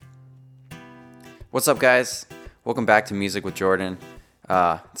What's up, guys? Welcome back to Music with Jordan.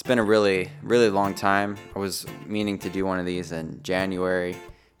 It's been a really, really long time. I was meaning to do one of these in January.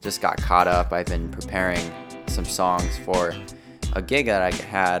 Just got caught up. I've been preparing some songs for a gig that I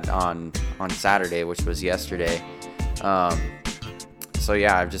had on Saturday, which was yesterday. So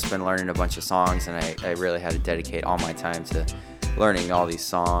yeah, I've just been learning a bunch of songs, and I really had to dedicate all my time to learning all these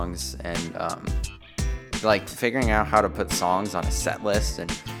songs and like figuring out how to put songs on a set list, and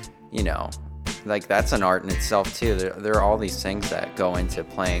like that's an art in itself too. There are all these things that go into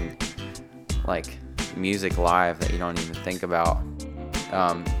playing like music live that you don't even think about.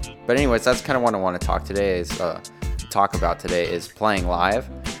 But anyways, that's kind of what I want to talk about today is playing live.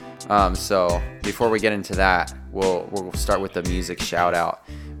 So before we get into that, we'll start with the music shout out,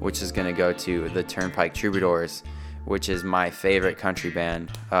 which is going to go to the Turnpike Troubadours, which is my favorite country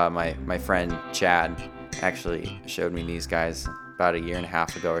band. My friend Chad actually showed me these guys about a year and a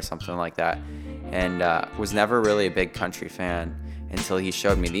half ago or something like that, and was never really a big country fan until he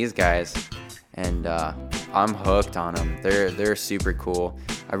showed me these guys, and I'm hooked on them. They're super cool.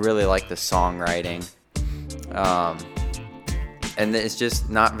 I really like the songwriting, and it's just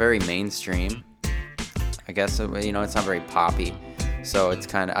not very mainstream. I guess it's not very poppy, so it's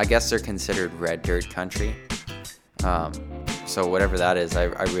kind of, I guess they're considered red dirt country. So whatever that is, I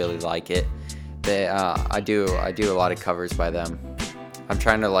really like it. I do a lot of covers by them. I'm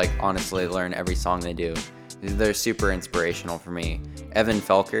trying to honestly learn every song they do. They're super inspirational for me. Evan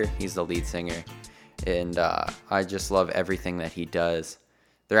Felker, he's the lead singer, and I just love everything that he does.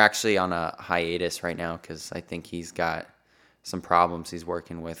 They're actually on a hiatus right now because I think he's got some problems he's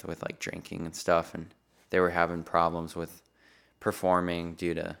working with drinking and stuff, and they were having problems with performing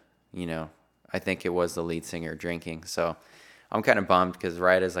due to, I think it was the lead singer drinking. So I'm kind of bummed because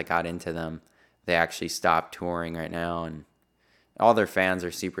right as I got into them, they actually stopped touring right now, and all their fans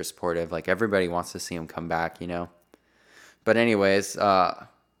are super supportive. Everybody wants to see them come back, But anyways, I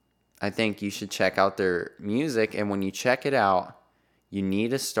think you should check out their music, and when you check it out, you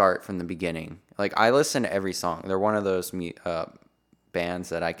need to start from the beginning. I listen to every song. They're one of those bands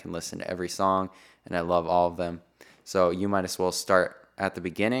that I can listen to every song, and I love all of them. So you might as well start at the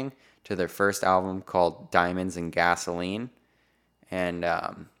beginning to their first album called Diamonds and Gasoline. And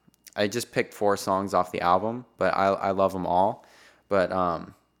I just picked 4 songs off the album, but I love them all. But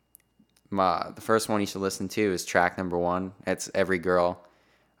the first one you should listen to is track number 1. It's Every Girl.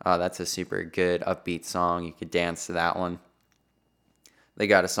 That's a super good upbeat song. You could dance to that one. They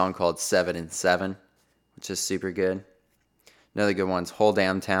got a song called 7 and 7, which is super good. Another good one's Whole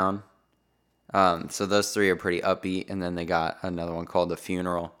Damn Town. So those 3 are pretty upbeat. And then they got another one called The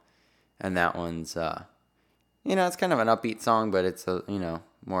Funeral. And that one's, it's kind of an upbeat song, but it's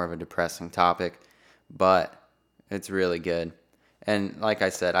more of a depressing topic. But it's really good. And like I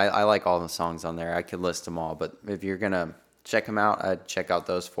said, I like all the songs on there. I could list them all. But if you're going to check them out, I'd check out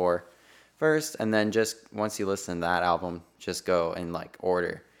those 4 first. And then just once you listen to that album, just go in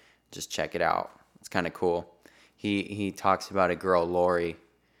order. Just check it out. It's kind of cool. He talks about a girl, Lori.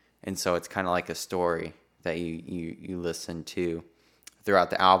 And so it's kind of like a story that you listen to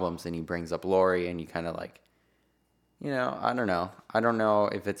throughout the albums. And he brings up Lori, and you kind of I don't know. I don't know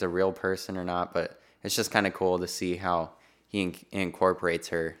if it's a real person or not, but it's just kind of cool to see how he incorporates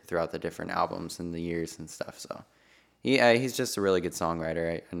her throughout the different albums and the years and stuff. So he's just a really good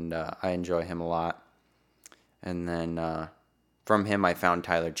songwriter, and I enjoy him a lot. And then from him, I found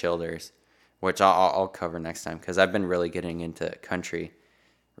Tyler Childers, which I'll cover next time because I've been really getting into country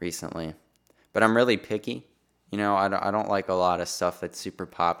recently. But I'm really picky. I don't like a lot of stuff that's super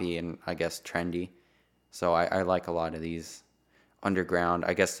poppy and I guess trendy. So I like a lot of these underground,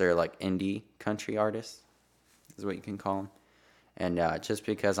 I guess they're indie country artists, is what you can call them. And just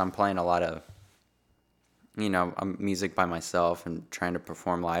because I'm playing a lot of, music by myself and trying to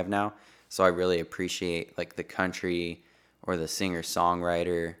perform live now, so I really appreciate the country or the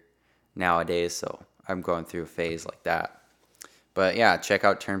singer-songwriter nowadays. So I'm going through a phase like that. But yeah, check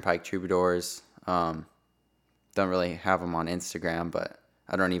out Turnpike Troubadours. Don't really have them on Instagram, but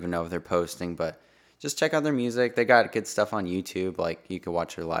I don't even know if they're posting, but just check out their music. They got good stuff on YouTube. You can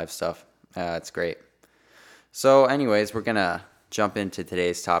watch their live stuff. It's great. So anyways, we're going to jump into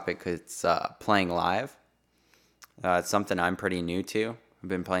today's topic. It's playing live. It's something I'm pretty new to. I've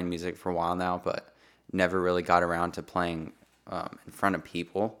been playing music for a while now, but never really got around to playing in front of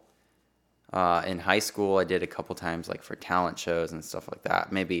people. In high school, I did a couple times for talent shows and stuff like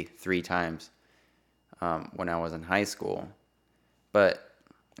that. Maybe 3 times when I was in high school. But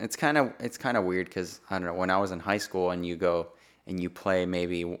it's kind of weird because, I don't know, when I was in high school and you go and you play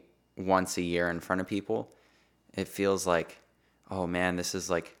maybe once a year in front of people, it feels like, oh man, this is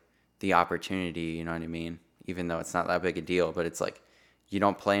the opportunity, you know what I mean? Even though it's not that big a deal, but it's like you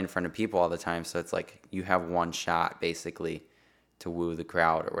don't play in front of people all the time, so it's like you have one shot basically to woo the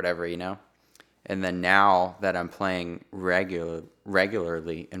crowd or whatever, you know? And then now that I'm playing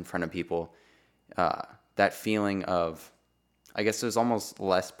regularly in front of people, that feeling of, I guess there's almost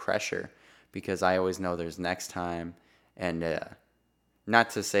less pressure because I always know there's next time. And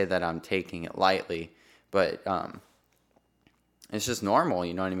not to say that I'm taking it lightly, but it's just normal,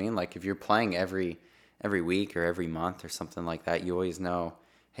 you know what I mean? Like if you're playing every week or every month or something like that, you always know,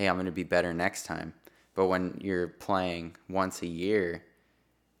 hey, I'm going to be better next time. But when you're playing once a year,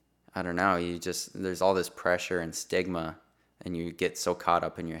 I don't know, there's all this pressure and stigma, and you get so caught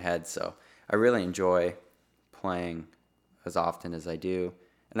up in your head. So I really enjoy playing as often as I do.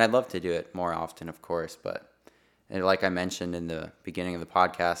 And I'd love to do it more often, of course. But like I mentioned in the beginning of the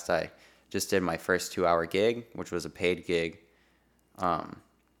podcast, I just did my first 2-hour gig, which was a paid gig.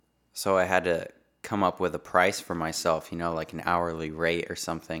 So I had to come up with a price for myself, like an hourly rate or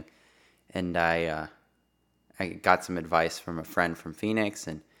something. And I got some advice from a friend from Phoenix,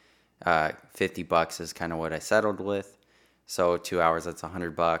 and $50 is kind of what I settled with. So 2 hours, that's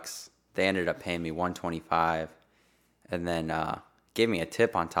 $100. They ended up paying me $125, and then gave me a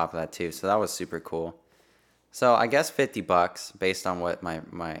tip on top of that too. So that was super cool. So I guess $50, based on what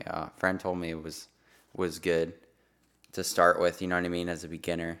my friend told me, was good to start with. You know what I mean, as a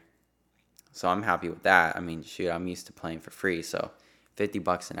beginner. So I'm happy with that. I mean, shoot, I'm used to playing for free, so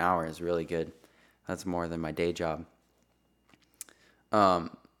 $50 an hour is really good. That's more than my day job.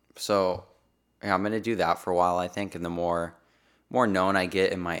 So yeah, I'm gonna do that for a while, I think, and the more known I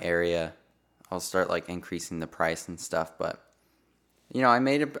get in my area, I'll start like increasing the price and stuff. But I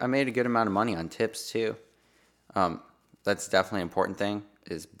made a good amount of money on tips too. That's definitely an important thing,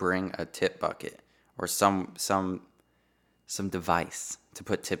 is bring a tip bucket or some device to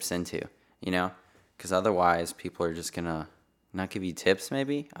put tips into, because otherwise people are just gonna not give you tips.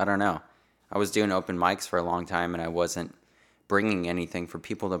 Maybe, I don't know. I was doing open mics for a long time, and I wasn't bringing anything for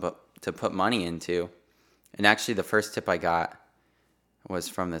people to put money into. And actually, the first tip I got was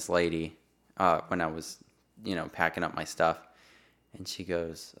from this lady when I was, packing up my stuff. And she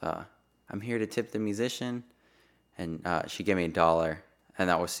goes, I'm here to tip the musician. And she gave me $1, and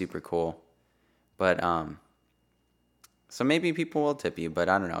that was super cool. But so maybe people will tip you, but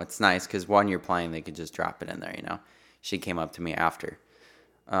I don't know. It's nice because when you're playing, they could just drop it in there, She came up to me after.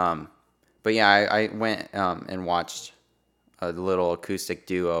 But yeah, I went and watched a little acoustic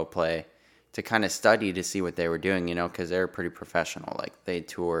duo play to kind of study to see what they were doing, because they're pretty professional. Like, they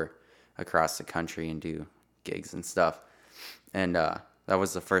tour across the country and do gigs and stuff. And that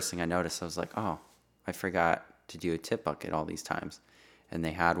was the first thing I noticed. I was like, oh, I forgot to do a tip bucket all these times. And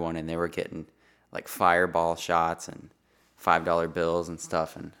they had one, and they were getting like fireball shots and $5 bills and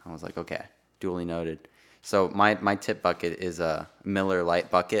stuff. And I was like, okay, duly noted. So my tip bucket is a Miller Lite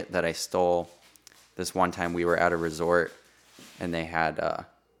bucket that I stole this one time. We were at a resort, and they had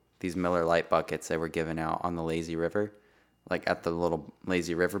these Miller Lite buckets they were giving out on the lazy river, like at the little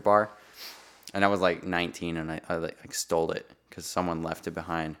lazy river bar. And I was like 19, and I like stole it because someone left it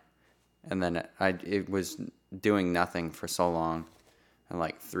behind. And then it was doing nothing for so long, and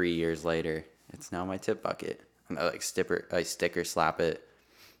like 3 years later, it's now my tip bucket. And I like sticker slap it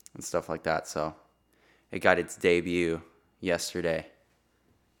and stuff like that. So it got its debut yesterday.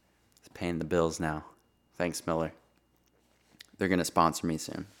 It's paying the bills now. Thanks, Miller. They're going to sponsor me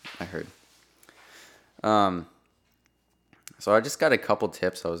soon, I heard. So I just got a couple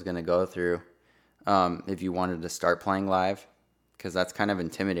tips I was going to go through if you wanted to start playing live, because that's kind of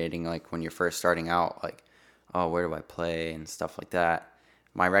intimidating, like when you're first starting out, like, oh, where do I play and stuff like that.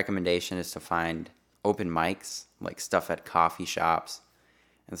 My recommendation is to find open mics, like stuff at coffee shops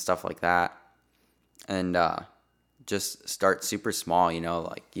and stuff like that. And just start super small,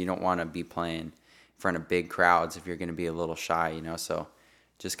 like you don't want to be playing in front of big crowds if you're going to be a little shy, so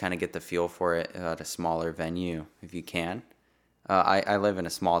just kind of get the feel for it at a smaller venue if you can. I live in a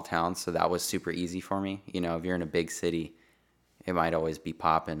small town, so that was super easy for me. If you're in a big city, it might always be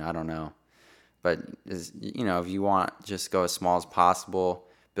popping, I don't know. But, if you want, just go as small as possible,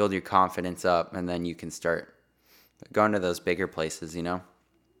 build your confidence up, and then you can start going to those bigger places,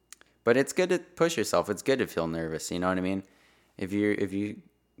 But it's good to push yourself. It's good to feel nervous, you know what I mean? If you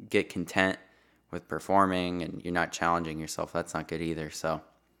get content with performing and you're not challenging yourself, that's not good either. So,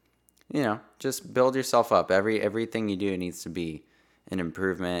 just build yourself up. Everything you do needs to be an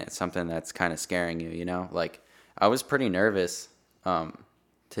improvement. It's something that's kind of scaring you, Like, I was pretty nervous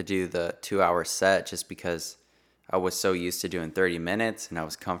to do the 2-hour set just because I was so used to doing 30 minutes, and I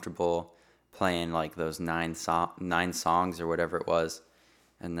was comfortable playing like those nine songs or whatever it was.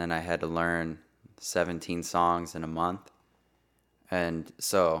 and then I had to learn 17 songs in a month. And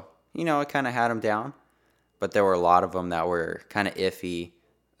so, I kind of had them down, but there were a lot of them that were kind of iffy,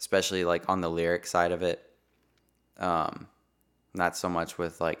 especially like on the lyric side of it. Not so much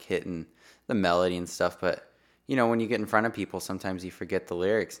with like hitting the melody and stuff, but when you get in front of people, sometimes you forget the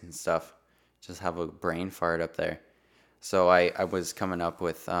lyrics and stuff. Just have a brain fart up there. So I was coming up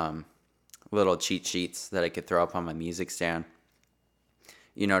with little cheat sheets that I could throw up on my music stand,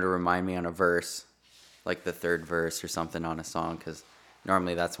 to remind me on a verse, like the third verse or something on a song, because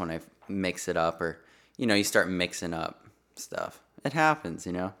normally that's when I mix it up, or, you start mixing up stuff. It happens,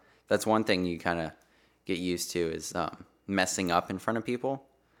 That's one thing you kind of get used to is messing up in front of people.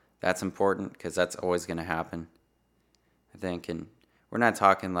 That's important because that's always going to happen, I think. And we're not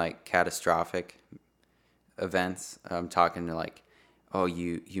talking like catastrophic events. I'm talking to like, oh,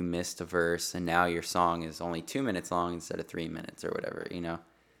 you missed a verse and now your song is only 2 minutes long instead of 3 minutes or whatever,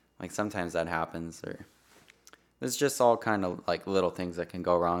 Like sometimes that happens, or there's just all kind of like little things that can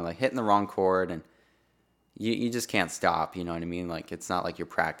go wrong, like hitting the wrong chord, and you just can't stop, you know what I mean? Like it's not like you're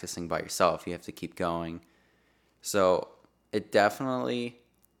practicing by yourself. You have to keep going. So it definitely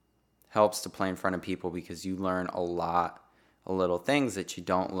helps to play in front of people because you learn a lot of little things that you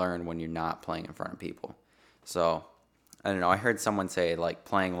don't learn when you're not playing in front of people. So I don't know. I heard someone say like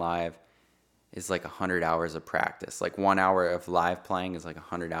playing live is like 100 hours of practice. Like 1 hour of live playing is like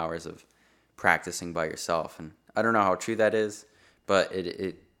 100 hours of practicing by yourself. And I don't know how true that is, but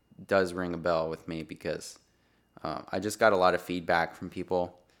it does ring a bell with me because I just got a lot of feedback from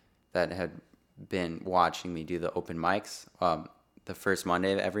people that had been watching me do the open mics the first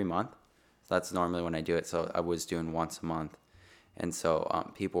Monday of every month. So that's normally when I do it. So I was doing once a month. And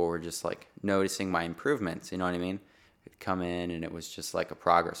so people were just like noticing my improvements, you know what I mean? I'd come in and it was just like a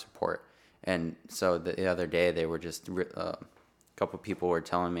progress report. And so the other day they were just, a couple people were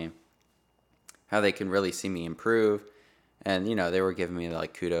telling me how they can really see me improve. And, they were giving me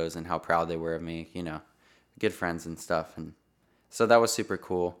like kudos and how proud they were of me, good friends and stuff. And so that was super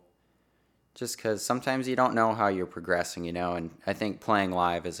cool. Just because sometimes you don't know how you're progressing, and I think playing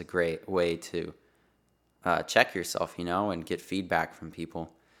live is a great way to check yourself, and get feedback from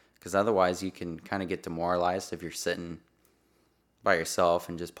people. Because otherwise you can kind of get demoralized if you're sitting by yourself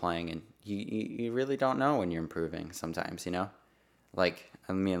and just playing, and you really don't know when you're improving sometimes, Like,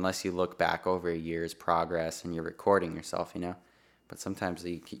 unless you look back over a year's progress and you're recording yourself, But sometimes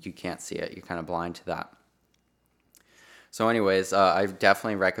you can't see it. You're kind of blind to that. So anyways, I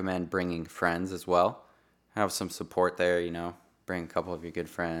definitely recommend bringing friends as well. Have some support there, Bring a couple of your good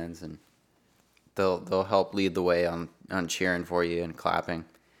friends, and they'll help lead the way on cheering for you and clapping.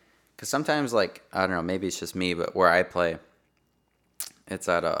 Because sometimes, like, I don't know, maybe it's just me, but where I play, it's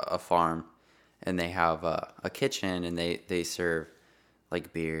at a farm, and they have a kitchen, and they serve,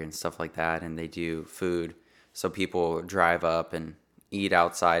 like, beer and stuff like that, and they do food. So people drive up and eat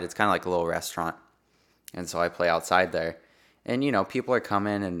outside. It's kind of like a little restaurant. And so I play outside there. And, people are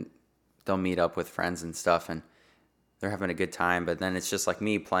coming and they'll meet up with friends and stuff and they're having a good time. But then it's just like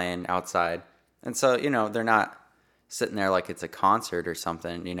me playing outside. And so, they're not sitting there like it's a concert or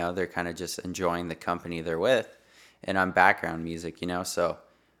something. They're kind of just enjoying the company they're with. And I'm background music, So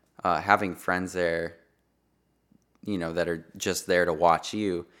having friends there, that are just there to watch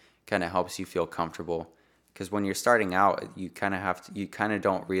you kind of helps you feel comfortable. Because when you're starting out, you kind of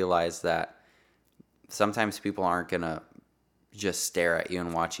don't realize that sometimes people aren't going to just stare at you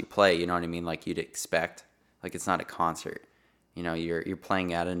and watch you play, you know what I mean? Like you'd expect. Like it's not a concert. You're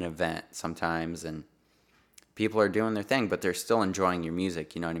playing at an event sometimes and people are doing their thing, but they're still enjoying your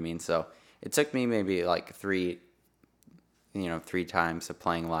music, you know what I mean? So it took me maybe like three times of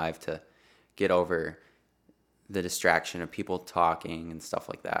playing live to get over the distraction of people talking and stuff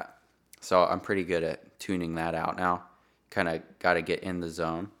like that. So I'm pretty good at tuning that out now. Kind of got to get in the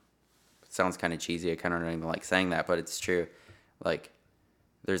zone. It sounds kind of cheesy. I kind of don't even like saying that, but it's true. Like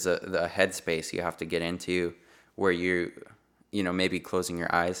there's the headspace you have to get into where maybe closing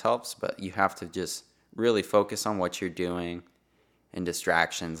your eyes helps, but you have to just really focus on what you're doing and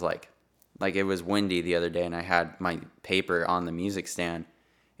distractions. Like it was windy the other day and I had my paper on the music stand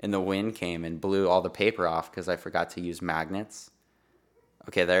and the wind came and blew all the paper off because I forgot to use magnets.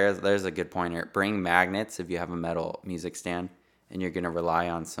 Okay, there's a good pointer. Bring magnets if you have a metal music stand and you're going to rely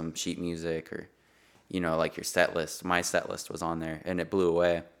on some sheet music or, like your set list. My set list was on there and it blew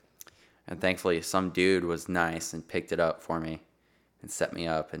away. And thankfully some dude was nice and picked it up for me and set me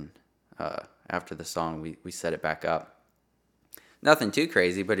up. And after the song, we set it back up. Nothing too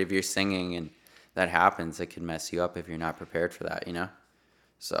crazy, but if you're singing and that happens, it can mess you up if you're not prepared for that,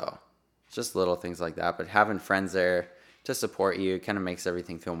 So just little things like that. But having friends there to support you. It kind of makes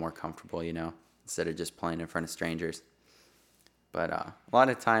everything feel more comfortable, instead of just playing in front of strangers. But a lot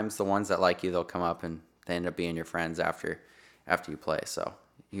of times, the ones that like you, they'll come up and they end up being your friends after you play. So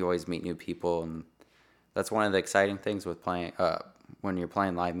you always meet new people, and that's one of the exciting things with playing when you're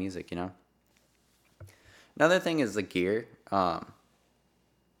playing live music. Another thing is the gear. I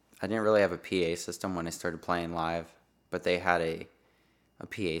didn't really have a PA system when I started playing live, but they had a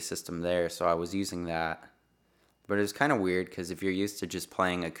PA system there, so I was using that. But it was kind of weird because if you're used to just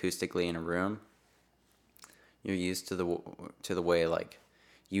playing acoustically in a room, you're used to the way like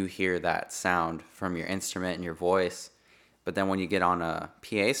you hear that sound from your instrument and your voice. But then when you get on a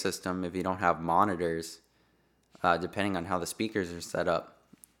PA system, if you don't have monitors, depending on how the speakers are set up,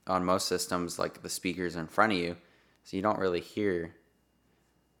 on most systems, like the speakers are in front of you, so you don't really hear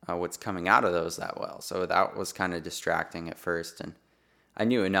what's coming out of those that well. So that was kind of distracting at first, and I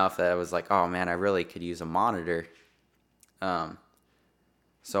knew enough that I was like, oh man, I really could use a monitor.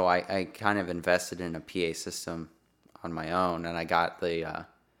 So I kind of invested in a PA system on my own, and I got the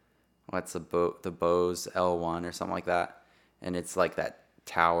the Bose L1 or something like that, and it's like that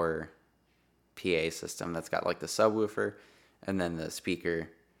tower PA system that's got like the subwoofer and then the speaker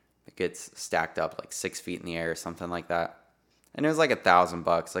that gets stacked up like 6 feet in the air or something like that. And it was like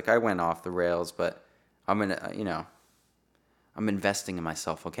 $1,000. Like I went off the rails, but I'm investing in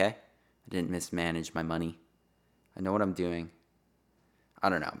myself, okay? I didn't mismanage my money. I know what I'm doing. I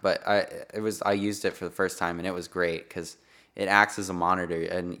don't know, but I used it for the first time, and it was great because it acts as a monitor,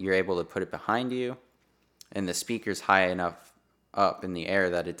 and you're able to put it behind you, and the speaker's high enough up in the air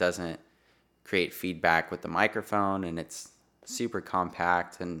that it doesn't create feedback with the microphone, and it's super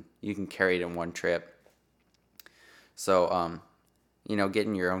compact, and you can carry it in one trip. So,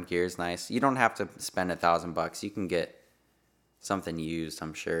 getting your own gear is nice. You don't have to spend $1,000. You can get something used,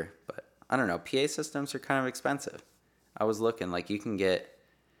 I'm sure. But I don't know. PA systems are kind of expensive. I was looking, like you can get,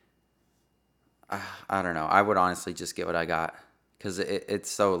 I don't know. I would honestly just get what I got because it's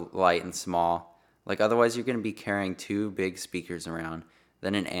so light and small. Like otherwise you're going to be carrying 2 big speakers around,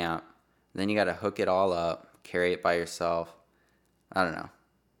 then an amp, then you got to hook it all up, carry it by yourself. I don't know.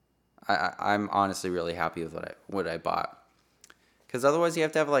 I'm honestly really happy with what I bought. Because otherwise you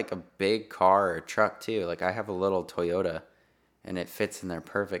have to have like a big car or a truck too. Like I have a little Toyota and it fits in there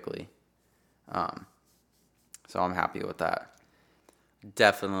perfectly. So I'm happy with that.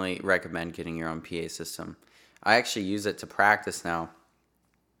 Definitely recommend getting your own PA system. I actually use it to practice now.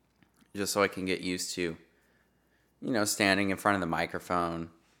 Just so I can get used to, standing in front of the microphone,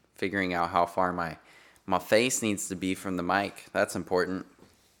 figuring out how far my face needs to be from the mic. That's important.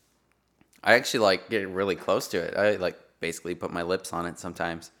 I actually like get really close to it. I like basically put my lips on it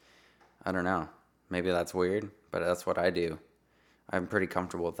sometimes. I don't know. Maybe that's weird, but that's what I do. I'm pretty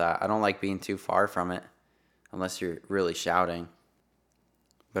comfortable with that. I don't like being too far from it unless you're really shouting.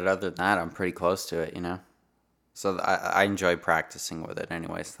 But other than that, I'm pretty close to it, So I enjoy practicing with it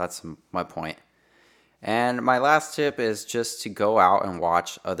anyways. That's my point. And my last tip is just to go out and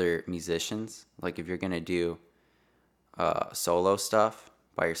watch other musicians. Like if you're going to do solo stuff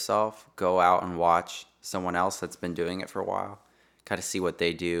by yourself, go out and watch someone else that's been doing it for a while. Kind of see what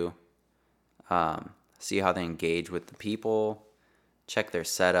they do. See how they engage with the people. Check their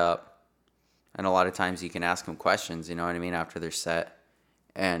setup. And a lot of times you can ask them questions, after their set.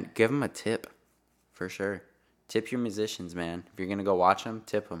 And give them a tip, for sure. Tip your musicians, man. If you're going to go watch them,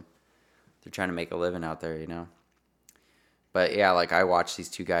 tip them. They're trying to make a living out there, But yeah, like I watched these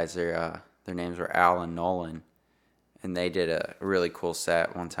 2 guys, their names were Al and Nolan. And they did a really cool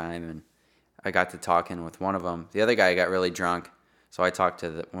set one time. And I got to talking with one of them. The other guy got really drunk. So I talked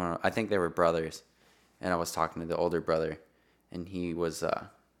to I think they were brothers. And I was talking to the older brother. And he was,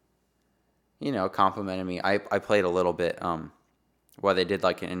 complimenting me. I played a little bit, while they did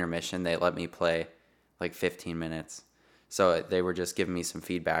like an intermission, they let me play like 15 minutes. So they were just giving me some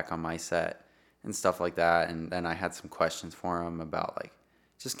feedback on my set and stuff like that. And then I had some questions for him about like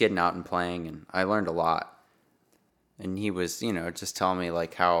just getting out and playing. And I learned a lot. And he was, just telling me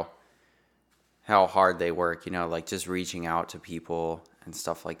like how hard they work, like just reaching out to people and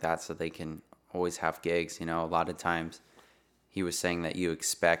stuff like that so they can always have gigs. A lot of times he was saying that you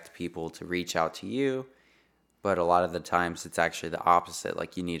expect people to reach out to you. But a lot of the times it's actually the opposite.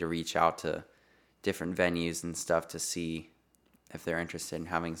 Like you need to reach out to different venues and stuff to see if they're interested in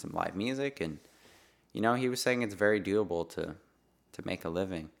having some live music. And, he was saying it's very doable to make a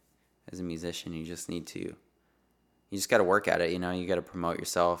living as a musician. You just got to work at it. You got to promote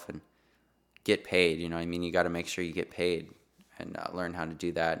yourself and get paid. You got to make sure you get paid and learn how to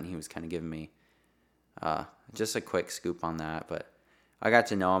do that. And he was kind of giving me just a quick scoop on that. But I got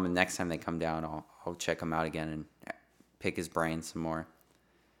to know him, and next time they come down, I'll check them out again and pick his brain some more.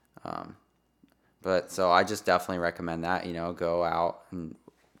 But so I just definitely recommend that, go out and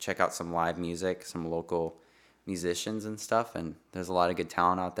check out some live music, some local musicians and stuff. And there's a lot of good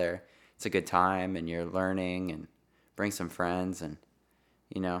talent out there. It's a good time and you're learning, and bring some friends, and,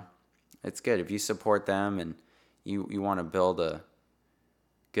 it's good if you support them and you want to build a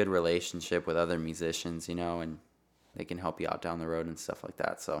good relationship with other musicians, and they can help you out down the road and stuff like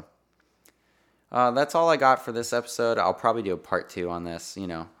that. So that's all I got for this episode. I'll probably do a part 2 on this.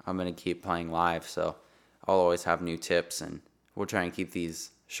 I'm going to keep playing live, so I'll always have new tips, and we'll try and keep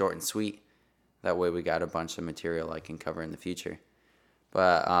these short and sweet. That way we got a bunch of material I can cover in the future.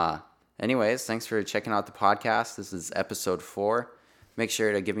 But anyways, thanks for checking out the podcast. This is episode 4. Make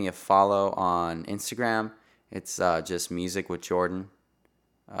sure to give me a follow on Instagram. It's just Music with Jordan.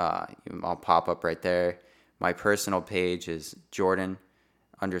 I'll pop up right there. My personal page is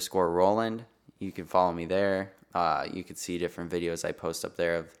Jordan_Roland. You can follow me there. You can see different videos I post up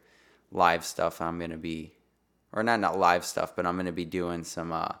there of live stuff. I'm going to be, or not live stuff, but I'm going to be doing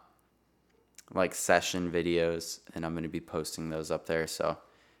some like session videos, and I'm going to be posting those up there. So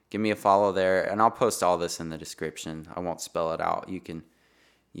give me a follow there, and I'll post all this in the description. I won't spell it out.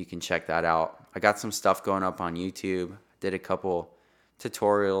 You can check that out. I got some stuff going up on YouTube. Did a couple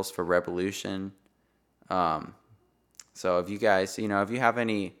tutorials for Revolution. So if you guys, if you have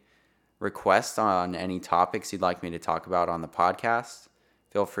any requests on any topics you'd like me to talk about on the podcast,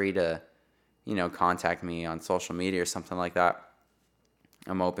 feel free to, contact me on social media or something like that.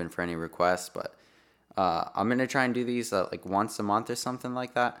 I'm open for any requests, but I'm going to try and do these like once a month or something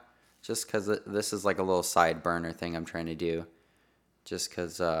like that, just because this is like a little side burner thing I'm trying to do, just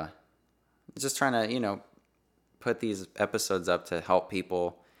because just trying to, put these episodes up to help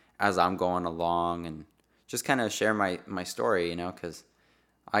people as I'm going along, and just kind of share my story, because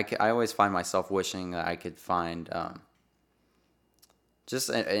I always find myself wishing that I could find just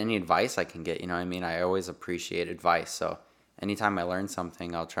any advice I can get. I always appreciate advice. So anytime I learn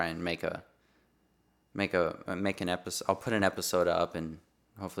something, I'll try and make an episode. I'll put an episode up, and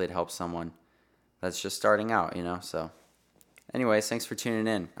hopefully it helps someone that's just starting out. So anyways, thanks for tuning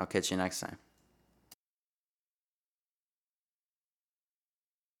in. I'll catch you next time.